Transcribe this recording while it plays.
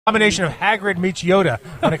combination of Hagrid meets Yoda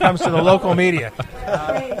when it comes to the local media.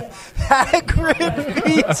 Hagrid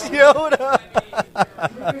meets Yoda.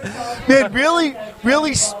 Man,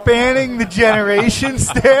 really spanning the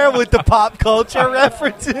generations there with the pop culture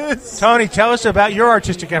references. Tony, tell us about your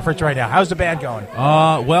artistic efforts right now. How's the band going?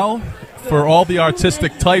 Well, for all the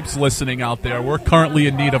artistic types listening out there, we're currently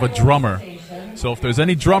in need of a drummer. So if there's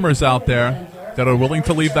any drummers out there that are willing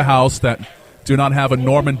to leave the house that do not have a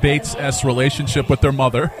Norman Bates-esque relationship with their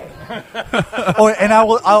mother. And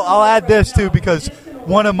I'll add this too, because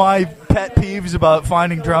one of my pet peeves about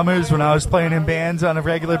finding drummers when I was playing in bands on a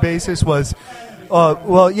regular basis was,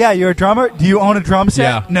 yeah, you're a drummer. Do you own a drum set?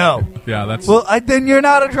 Yeah. No. Yeah, that's. Well, then you're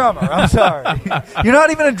not a drummer. I'm sorry. You're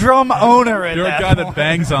not even a drum owner. You're a guy that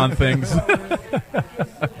bangs on things.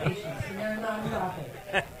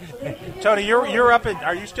 Tony, you're up.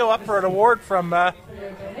 Are you still up for an award from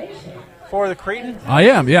for the Cretin? I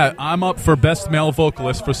am. Yeah, I'm up for best male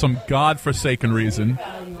vocalist for some godforsaken reason.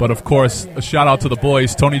 But of course, a shout out to the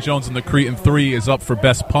boys. Tony Jones and the Cretin 3 is up for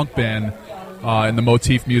best punk band in the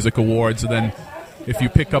Motif Music Awards. And then, if you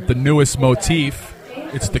pick up the newest Motif,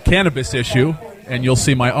 it's the Cannabis issue, and you'll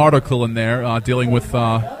see my article in there dealing with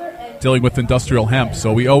industrial hemp.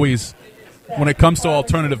 So we always. When it comes to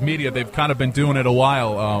alternative media, they've kind of been doing it a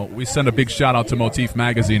while. We send a big shout-out to Motif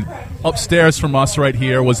Magazine. Upstairs from us right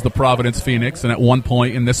here was the Providence Phoenix, and at one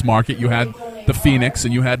point in this market you had the Phoenix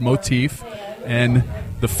and you had Motif, and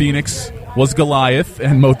the Phoenix was Goliath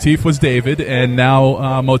and Motif was David, and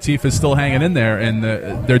now Motif is still hanging in there, and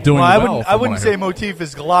they're doing well. I wouldn't say Motif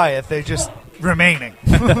is Goliath. They're just remaining.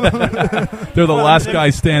 They're the last guy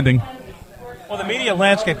standing. Well, the media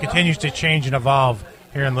landscape continues to change and evolve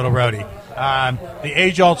here in Little Rhodey. The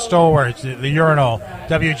age-old stalwarts, the Urinal,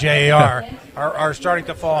 WJAR, are starting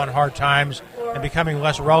to fall on hard times and becoming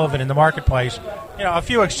less relevant in the marketplace. You know, a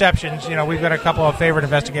few exceptions. You know, we've got a couple of favorite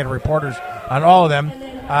investigative reporters on all of them.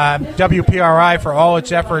 WPRI, for all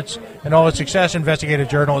its efforts and all its success, investigative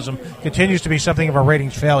journalism continues to be something of a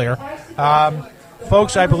ratings failure.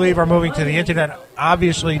 Folks, I believe, are moving to the Internet,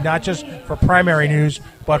 obviously not just for primary news,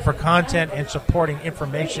 but for content and supporting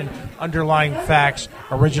information, underlying facts,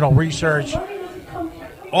 original research,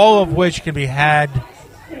 all of which can be had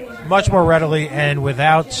much more readily and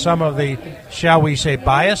without some of the, shall we say,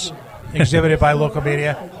 bias exhibited by local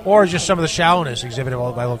media, or just some of the shallowness exhibited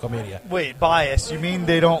by local media. Wait, bias? You mean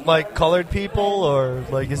they don't like colored people, or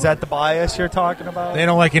like is that the bias you're talking about? They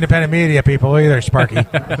don't like independent media people either, Sparky. All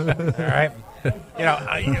right. You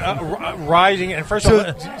know, rising and first of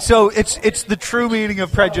all, so it's the true meaning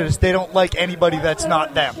of prejudice. They don't like anybody that's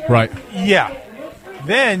not them. Right. Yeah.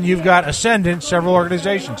 Then you've got ascendant several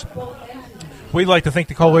organizations. We'd like to think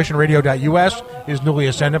the coalitionradio.us is newly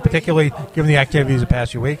ascendant, particularly given the activities of the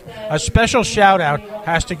past few weeks. A special shout-out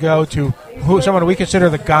has to go to someone we consider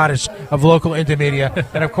the goddess of local indie media,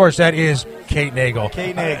 and, of course, that is Kate Nagel.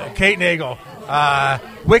 Kate Nagel.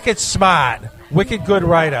 Wicked smart, wicked good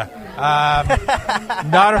writer,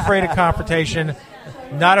 not afraid of confrontation,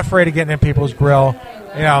 not afraid of getting in people's grill.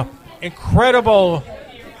 You know, incredibly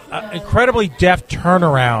deft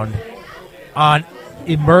turnaround on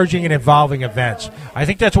emerging and evolving events. I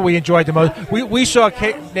think that's what we enjoyed the most. We saw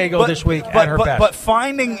Kate Nagel this week at her best. But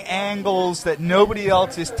finding angles that nobody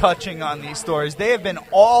else is touching on these stories. They have been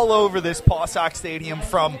all over this Paw Sox Stadium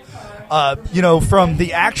from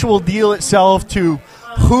the actual deal itself to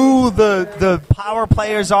who the power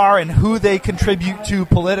players are and who they contribute to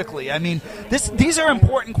politically. I mean, these are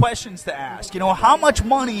important questions to ask. You know, how much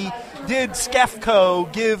money did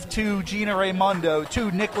Skefco give to Gina Raimondo,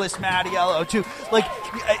 to Nicholas Mattiello, to, like,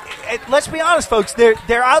 let's be honest, folks,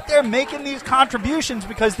 they're out there making these contributions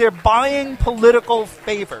because they're buying political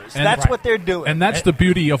favors. And that's what they're doing. And that's the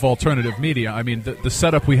beauty of alternative media. I mean, the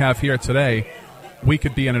setup we have here today, we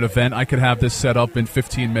could be in an event, I could have this set up in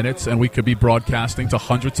 15 minutes, and we could be broadcasting to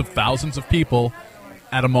hundreds of thousands of people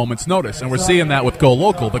at a moment's notice. And we're seeing that with Go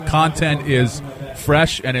Local. The content is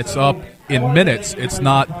fresh, and it's up in minutes. It's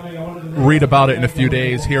not read about it in a few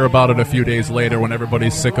days, hear about it a few days later when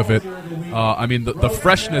everybody's sick of it. I mean, the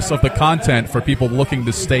freshness of the content for people looking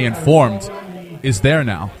to stay informed is there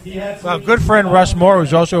now. Well, good friend Russ Moore,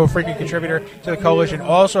 who's also a frequent contributor to the coalition,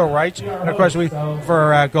 also writes, and of course we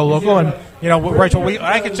for Go Local, and writes what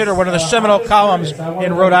I consider one of the seminal columns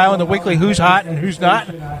in Rhode Island, the weekly Who's Hot and Who's Not.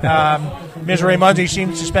 Ms. Raimondi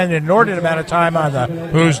seems to spend an inordinate amount of time on the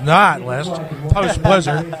Who's Not list post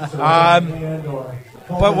Blizzard.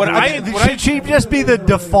 But should she just be the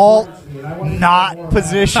default not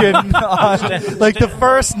position? Like the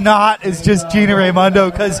first not is just Gina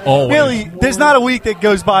Raimondo, because really there's not a week that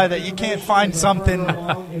goes by that you can't find something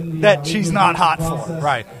that she's not hot for.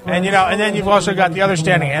 Right. And and then you've also got the other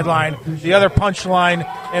standing headline, the other punchline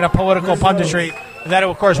in a political punditry. That,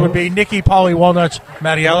 of course, would be Nikki Polly Walnuts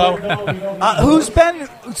Mattiello, who's been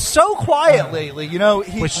so quiet lately.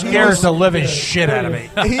 Which scares the living shit out of me.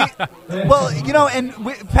 Pat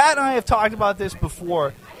and I have talked about this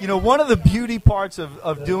before. One of the beauty parts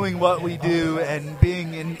of doing what we do and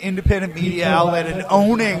being an independent media outlet and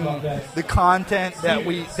owning the content that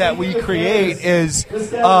we create is,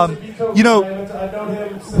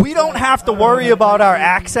 we don't have to worry about our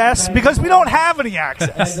access because we don't have any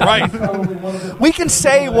access. Right. We can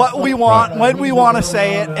say what we want, when we want to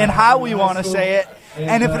say it, and how we want to say it.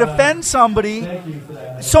 And if it offends somebody,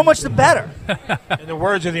 so much the better. In the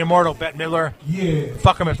words of the immortal Bette Midler,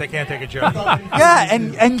 fuck them if they can't take a joke. Yeah,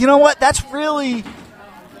 and you know what? That's really...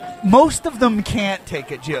 Most of them can't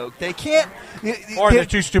take a joke. They can't... Or they're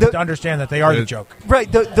too stupid to understand that they are the joke.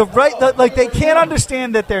 Right. They can't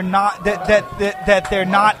understand that they're not that they're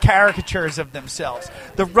not caricatures of themselves.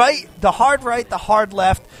 The hard right, the hard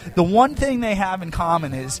left, the one thing they have in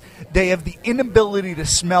common is they have the inability to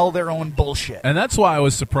smell their own bullshit. And that's why I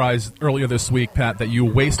was surprised earlier this week, Pat, that you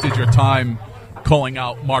wasted your time calling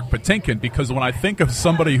out Mark Patinkin, because when I think of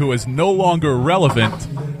somebody who is no longer relevant,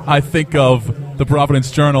 I think of the Providence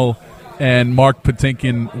Journal and Mark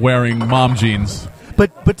Patinkin wearing mom jeans.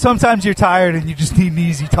 But sometimes you're tired and you just need an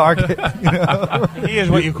easy target. He is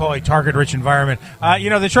what you call a target-rich environment.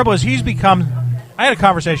 The trouble is he's become... I had a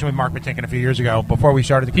conversation with Mark Patinkin a few years ago before we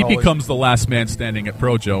started the coalition. He becomes the last man standing at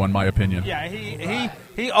Projo, in my opinion. Yeah,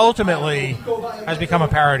 he ultimately has become a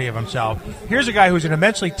parody of himself. Here's a guy who's an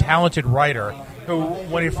immensely talented writer who,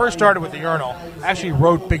 when he first started with the Urinal, actually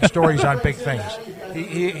wrote big stories on big things.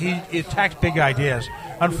 He attacked big ideas.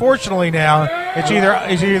 Unfortunately now, it's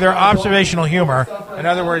either observational humor, in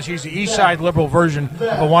other words, he's the East Side liberal version of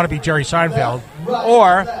a wannabe Jerry Seinfeld,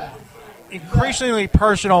 or increasingly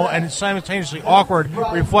personal and simultaneously awkward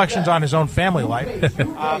reflections on his own family life,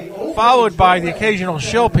 followed by the occasional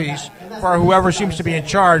shill piece for whoever seems to be in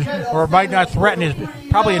charge or might not threaten his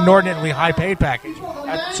probably inordinately high-paid package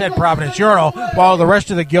at said Providence Urinal, while the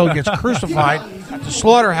rest of the guild gets crucified at the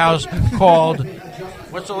slaughterhouse called...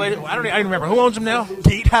 What's the latest? I don't even remember. Who owns them now?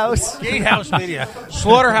 Gatehouse Media.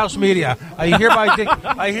 Slaughterhouse Media. I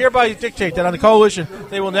hereby dictate that on the coalition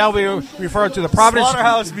they will now be referred to the Providence...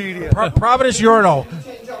 Slaughterhouse Media. Providence Urinal.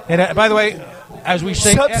 And by the way, as we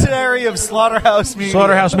say... Subsidiary of Slaughterhouse Media.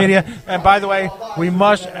 Slaughterhouse Media. And by the way, we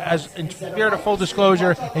must, as in spirit of full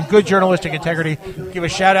disclosure and good journalistic integrity, give a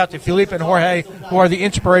shout-out to Felipe and Jorge, who are the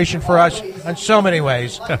inspiration for us in so many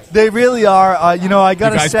ways. They really are. I got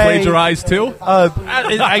to say... You guys plagiarized, too?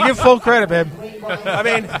 I give full credit, man. I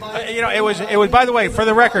mean, it was. By the way, for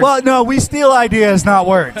the record. Well, no, we steal ideas, not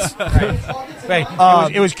words.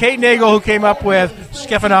 Right. It was Kate Nagel who came up with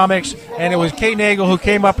Skefonomics, and it was Kate Nagel who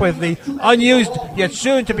came up with the unused yet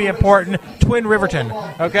soon to be important Twin Riverton.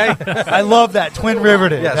 Okay, I love that Twin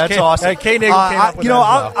Riverton. Yes, that's awesome. Kate Nagel came up with that as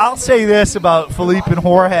well. I'll say this about Felipe and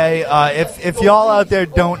Jorge. If y'all out there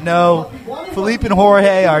don't know, Felipe and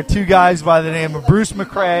Jorge are two guys by the name of Bruce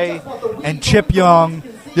McRae and Chip Young.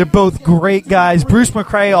 They're both great guys. Bruce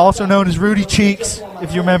McRae, also known as Rudy Cheeks,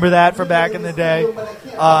 if you remember that from back in the day.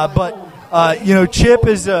 Chip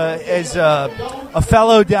is a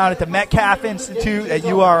fellow down at the Metcalf Institute at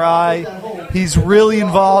URI. He's really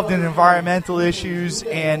involved in environmental issues,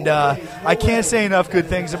 and I can't say enough good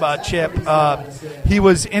things about Chip. He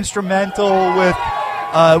was instrumental with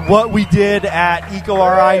what we did at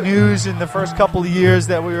EcoRI News in the first couple of years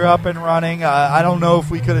that we were up and running. I don't know if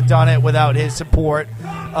we could have done it without his support.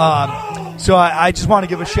 So I just want to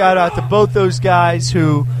give a shout out to both those guys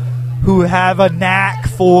who have a knack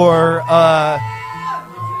for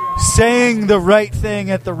saying the right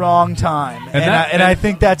thing at the wrong time, and I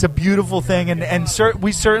think that's a beautiful thing. And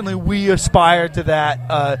we aspire to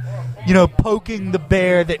that. Poking the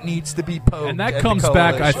bear that needs to be poked. And that comes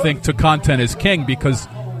back, I think, to content is king, because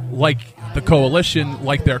like the coalition,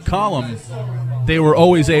 like their column, they were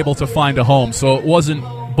always able to find a home. So it wasn't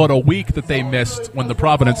but a week that they missed when the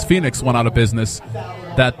Providence Phoenix went out of business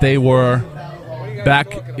that they were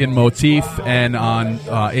back in Motif and on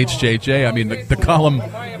HJJ. I mean, the column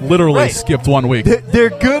literally skipped 1 week. They're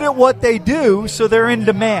good at what they do, so they're in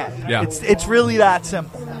demand. Yeah. It's really that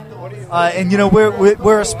simple.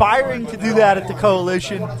 We're aspiring to do that at the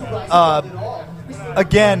coalition.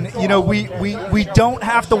 Again, we don't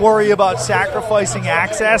have to worry about sacrificing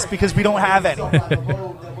access because we don't have any.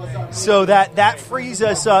 So that frees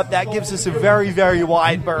us up. That gives us a very, very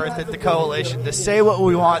wide berth at the coalition to say what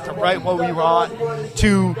we want, to write what we want,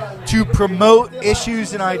 to promote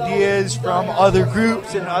issues and ideas from other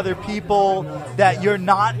groups and other people that you're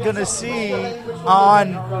not going to see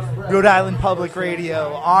on Rhode Island Public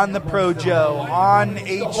Radio, on the Pro Joe, on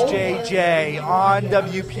HJJ, on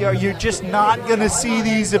WPR. You're just not going to see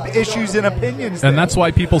these issues and opinions. And that's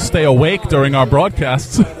why people stay awake during our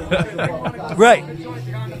broadcasts. Right.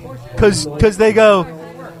 Because they go,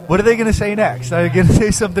 what are they going to say next? Are they going to say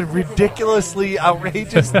something ridiculously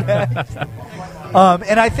outrageous next?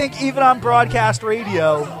 And I think even on broadcast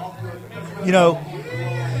radio,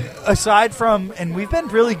 aside from, and we've been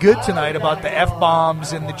really good tonight about the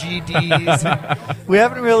F-bombs and the GDs. We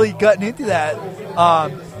haven't really gotten into that.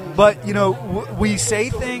 But, we say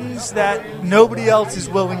things that nobody else is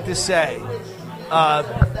willing to say.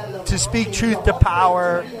 To speak truth to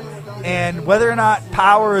power. And whether or not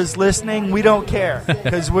power is listening, we don't care.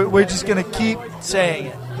 Because we're just going to keep saying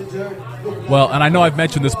it. Well, and I know I've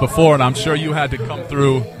mentioned this before, and I'm sure you had to come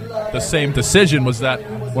through the same decision, was that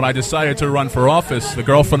when I decided to run for office, the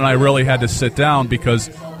girlfriend and I really had to sit down, because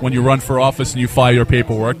when you run for office and you file your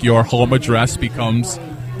paperwork, your home address becomes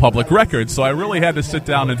public record. So I really had to sit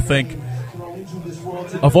down and think,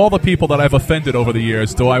 of all the people that I've offended over the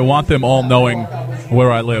years, do I want them all knowing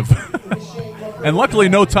where I live? And luckily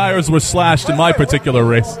no tires were slashed in my particular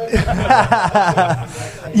race.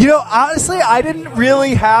 Honestly, I didn't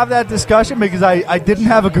really have that discussion because I didn't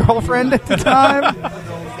have a girlfriend at the time.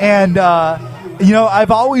 And, I've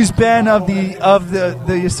always been of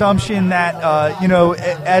the assumption that,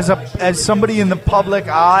 as somebody in the public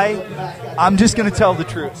eye, I'm just going to tell the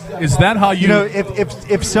truth. Is that how you...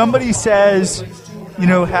 if somebody says...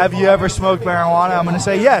 have you ever smoked marijuana? I'm going to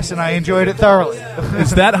say yes, and I enjoyed it thoroughly.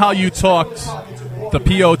 Is that how you talked the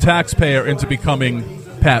PO taxpayer into becoming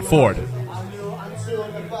Pat Ford?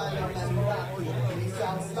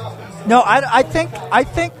 No, I think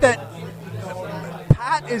that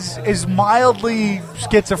Pat is mildly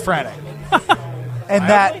schizophrenic, and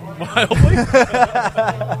that Mildly?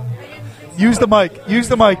 use the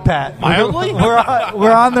mic, Pat. Mildly?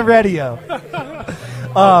 We're on the radio.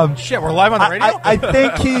 Shit, we're live on the radio? I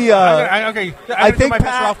think he... I think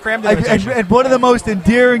Pat, and one of the most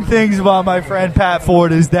endearing things about my friend Pat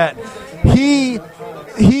Ford is that he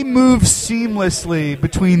moves seamlessly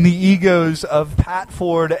between the egos of Pat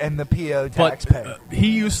Ford and the PO taxpayer. But he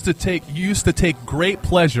used to take great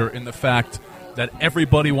pleasure in the fact that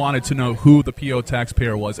everybody wanted to know who the PO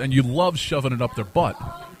taxpayer was, and you love shoving it up their butt.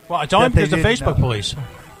 Well, it's only because the Facebook police.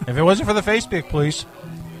 If it wasn't for the Facebook police...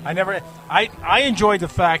 I enjoyed the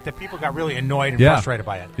fact that people got really annoyed and frustrated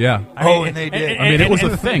by it. Yeah. And they did. It was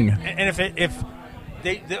a thing. And if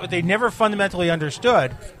they never fundamentally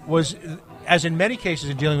understood was, as in many cases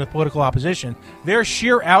in dealing with political opposition, their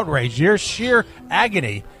sheer outrage, their sheer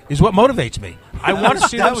agony is what motivates me. I want to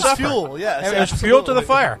see them suffer. Fuel, yes. It was fuel to the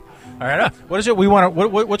fire. All right. What is it? We want to.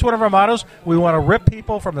 What's one of our mottos? We want to rip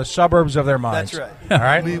people from the suburbs of their minds. That's right. All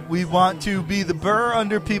right. We want to be the burr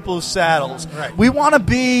under people's saddles. Right. We want to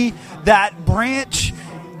be that branch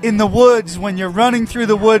in the woods when you're running through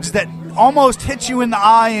the woods that almost hits you in the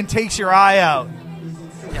eye and takes your eye out.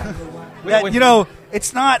 Yeah.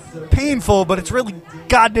 It's not painful, but it's really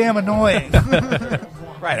goddamn annoying.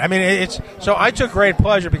 Right. I mean, so I took great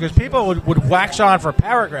pleasure because people would wax on for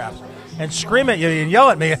paragraphs and scream at you and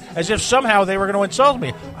yell at me as if somehow they were going to insult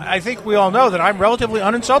me. I think we all know that I'm relatively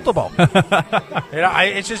uninsultable.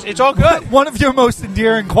 It's all good. One of your most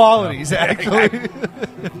endearing qualities, actually.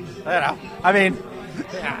 I mean,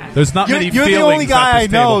 there's not many. You're feelings the only guy I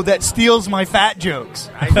know table. that steals my fat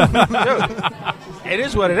jokes. Dude, it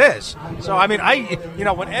is what it is. So I mean,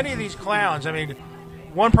 when any of these clowns,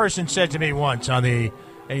 one person said to me once on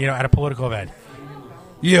at a political event,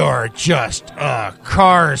 "You're just a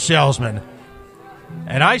car salesman."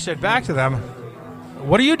 And I said back to them,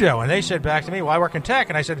 "What do you do?" And they said back to me, "Well, I work in tech."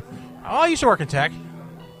 And I said, "Oh, I used to work in tech.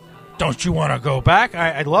 Don't you want to go back?"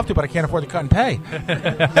 I'd love to, but I can't afford the cut and pay.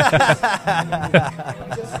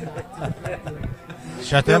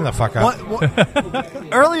 Shut them the fuck up.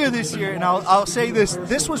 Earlier this year, and I'll say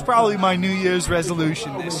this was probably my New Year's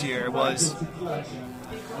resolution this year, was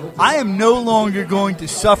I am no longer going to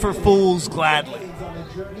suffer fools gladly.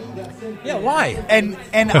 Yeah, why? And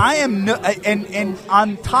I am and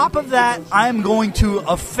on top of that, I am going to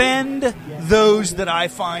offend those that I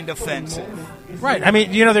find offensive. Right. I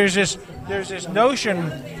mean, there's this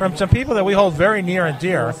notion from some people that we hold very near and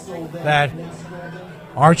dear that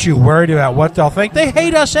aren't you worried about what they'll think? They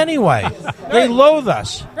hate us anyway. They loathe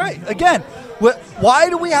us. Right. Again, why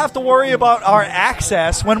do we have to worry about our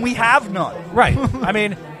access when we have none? Right. I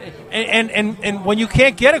mean, And when you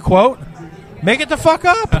can't get a quote, make it the fuck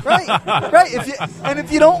up. Right.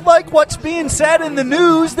 If you don't like what's being said in the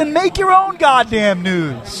news, then make your own goddamn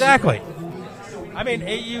news. Exactly. I mean,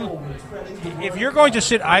 if you're going to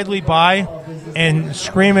sit idly by and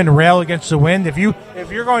scream and rail against the wind, if you're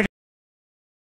going to